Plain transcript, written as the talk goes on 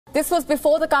This was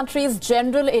before the country's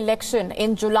general election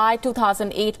in July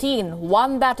 2018,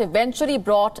 one that eventually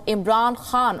brought Imran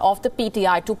Khan of the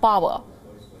PTI to power.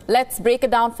 Let's break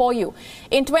it down for you.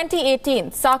 In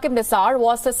 2018, Saqib Nisar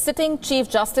was the sitting Chief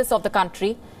Justice of the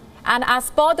country, and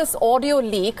as per this audio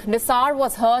leak, Nisar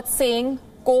was heard saying,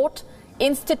 quote,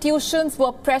 institutions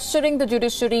were pressuring the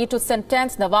judiciary to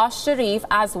sentence Nawaz Sharif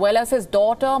as well as his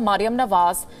daughter Maryam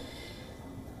Nawaz.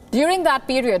 During that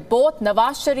period, both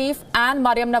Nawaz Sharif and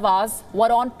Maryam Nawaz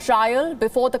were on trial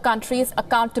before the country's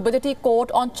accountability court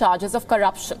on charges of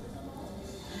corruption.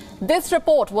 This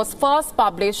report was first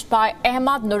published by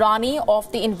Ahmad Noorani of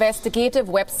the investigative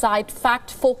website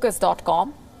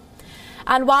factfocus.com.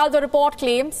 And while the report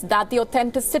claims that the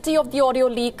authenticity of the audio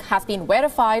leak has been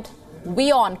verified,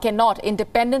 WION cannot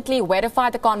independently verify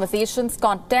the conversation's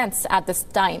contents at this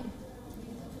time.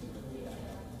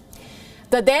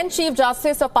 The then Chief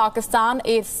Justice of Pakistan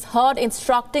is heard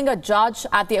instructing a judge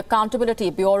at the Accountability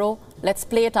Bureau. Let's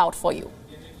play it out for you.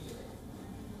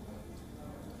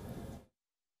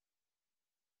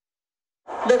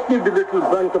 Let me be a little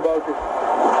blunt about it.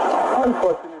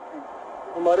 Unfortunately,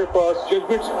 हमारे पास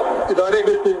judgements इदारे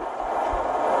में थे.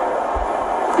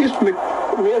 इसमें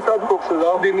मियां साहब को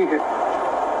सजा देनी है.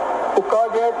 वो कहा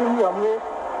गया कि हमने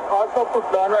आज सब कुछ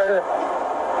लाना है.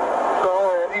 कहा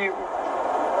है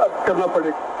अब करना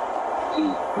पड़ेगा.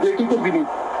 बेटी को भी नहीं.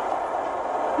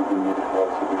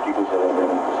 बेटी को सजा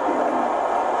देना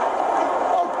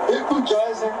अब बिल्कुल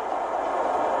जायज है.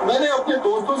 मैंने अपने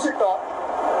दोस्तों से कहा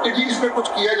कि जी इसमें कुछ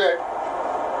किया जाए,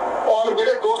 और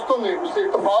मेरे दोस्तों ने उससे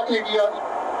इत्तेफाक ले किया.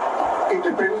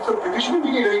 इंडिपेंडेंस ऑफ जुडिशरी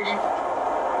भी नहीं रहेगी.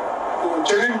 तो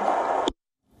चलें.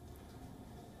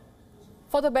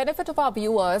 For the benefit of our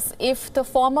viewers, if the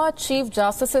former Chief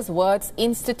Justice's words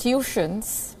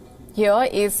institutions here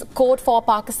is code for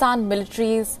Pakistan's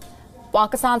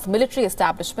military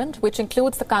establishment, which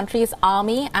includes the country's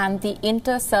army and the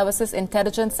inter-services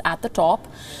intelligence at the top.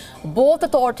 Both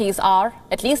authorities are,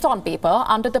 at least on paper,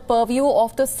 under the purview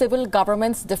of the civil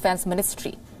government's defense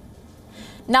ministry.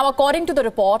 Now, according to the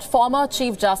report, former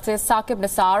Chief Justice Saqib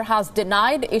Nisar has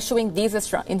denied issuing these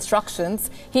instructions.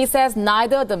 He says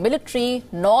neither the military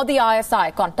nor the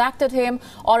ISI contacted him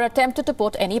or attempted to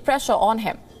put any pressure on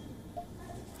him.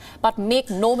 But make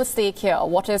no mistake here,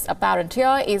 what is apparent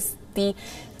here is the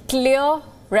clear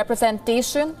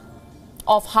representation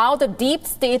of how the deep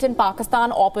state in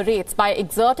Pakistan operates by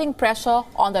exerting pressure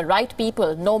on the right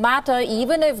people, no matter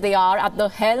even if they are at the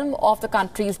helm of the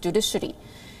country's judiciary.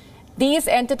 These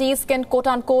entities can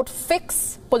quote-unquote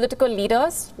fix political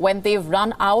leaders when they've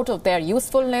run out of their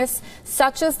usefulness.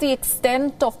 Such is the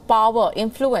extent of power,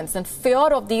 influence and fear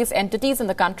of these entities in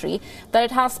the country that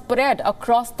it has spread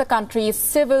across the country's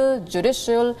civil,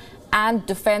 judicial and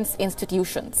defense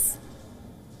institutions.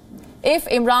 If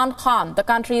Imran Khan, the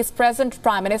country's present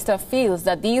Prime Minister, feels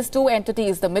that these two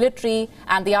entities, the military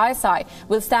and the ISI,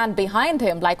 will stand behind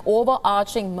him like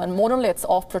overarching monoliths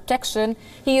of protection,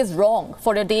 he is wrong.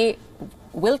 For a day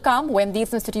will come when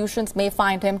these institutions may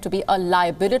find him to be a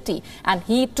liability, and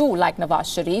he too, like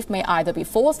Nawaz Sharif, may either be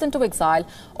forced into exile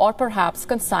or perhaps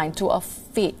consigned to a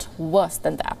fate worse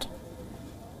than that.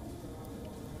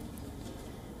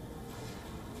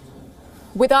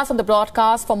 With us on the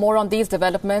broadcast for more on these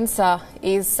developments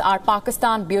is our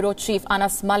Pakistan Bureau Chief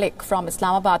Anas Malik from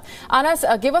Islamabad. Anas,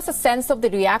 give us a sense of the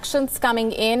reactions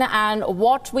coming in and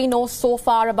what we know so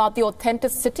far about the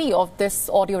authenticity of this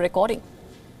audio recording.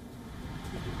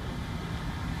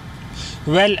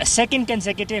 Well, second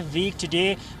consecutive week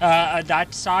today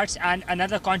that starts, and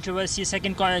another controversy,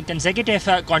 second consecutive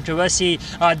controversy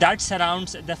that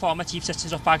surrounds the former Chief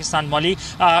Justice of Pakistan, Molly,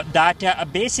 that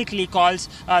basically calls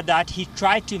that he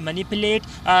tried to manipulate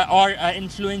or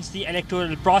influence the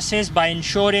electoral process by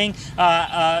ensuring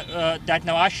that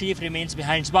Nawaz Sharif remains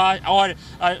behind bars or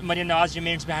Maryam Nawaz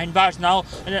remains behind bars. Now,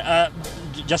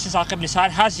 Justice Saqib Nisar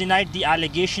has denied the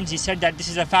allegations. He said that this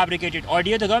is a fabricated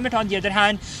audio. The government, on the other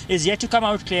hand, is yet to come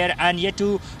out clear and yet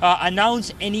to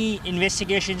announce any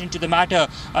investigations into the matter.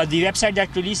 The website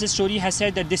that released the story has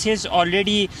said that this is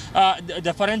already,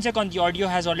 the forensic on the audio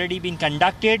has already been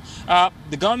conducted.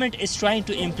 The government is trying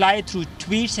to imply through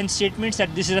tweets and statements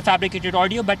that this is a fabricated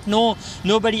audio, but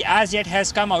nobody as yet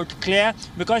has come out clear,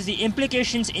 because the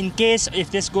implications, in case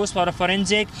if this goes for a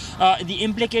forensic, the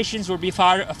implications would be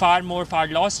far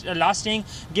lasting,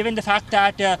 given the fact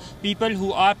that people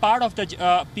who are part of the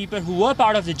were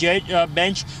part of the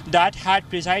bench that had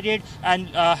presided and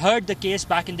heard the case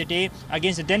back in the day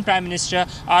against the then Prime Minister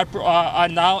are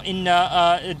now in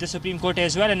the Supreme Court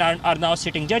as well, and are now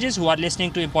sitting judges who are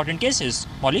listening to important cases.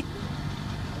 Molly?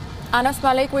 Anas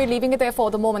Malik, we're leaving it there for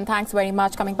the moment. Thanks very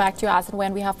much. Coming back to you as and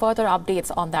when we have further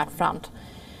updates on that front.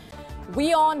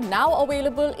 WION now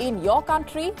available in your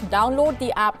country. Download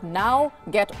the app now.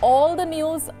 Get all the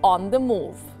news on the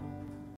move.